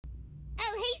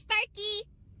Oh, hey, Sparky.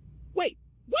 Wait,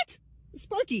 what?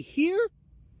 Sparky here?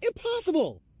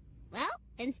 Impossible! Well,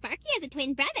 then Sparky has a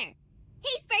twin brother.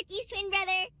 Hey, Sparky's twin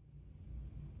brother.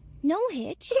 No,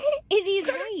 Hitch. Izzy is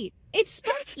right. It's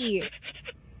Sparky.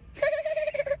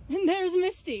 And there's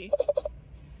Misty.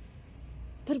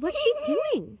 But what's she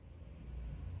doing?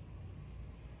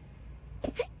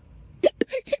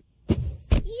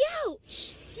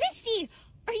 Youch! Misty,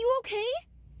 are you okay?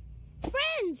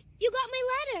 Friends, you got my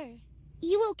letter.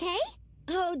 You okay?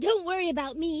 Oh, don't worry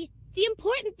about me. The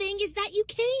important thing is that you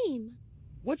came.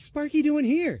 What's Sparky doing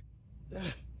here?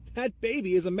 That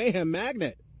baby is a mayhem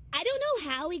magnet. I don't know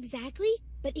how exactly,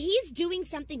 but he's doing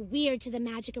something weird to the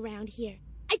magic around here.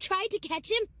 I tried to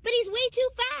catch him, but he's way too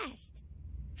fast.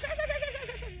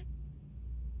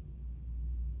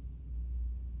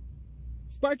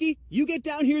 Sparky, you get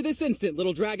down here this instant,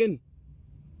 little dragon.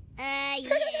 Yeah. I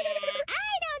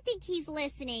don't think he's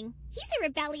listening. He's a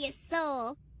rebellious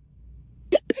soul.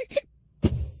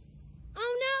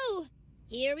 Oh no!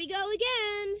 Here we go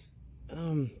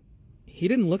again. He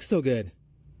didn't look so good.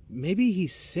 Maybe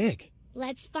he's sick.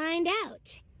 Let's find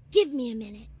out. Give me a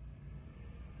minute.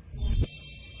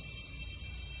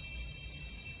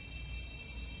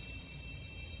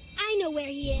 I know where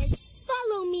he is.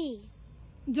 Follow me.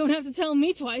 Don't have to tell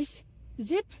me twice.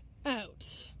 Zip out.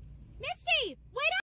 Misty, wait up!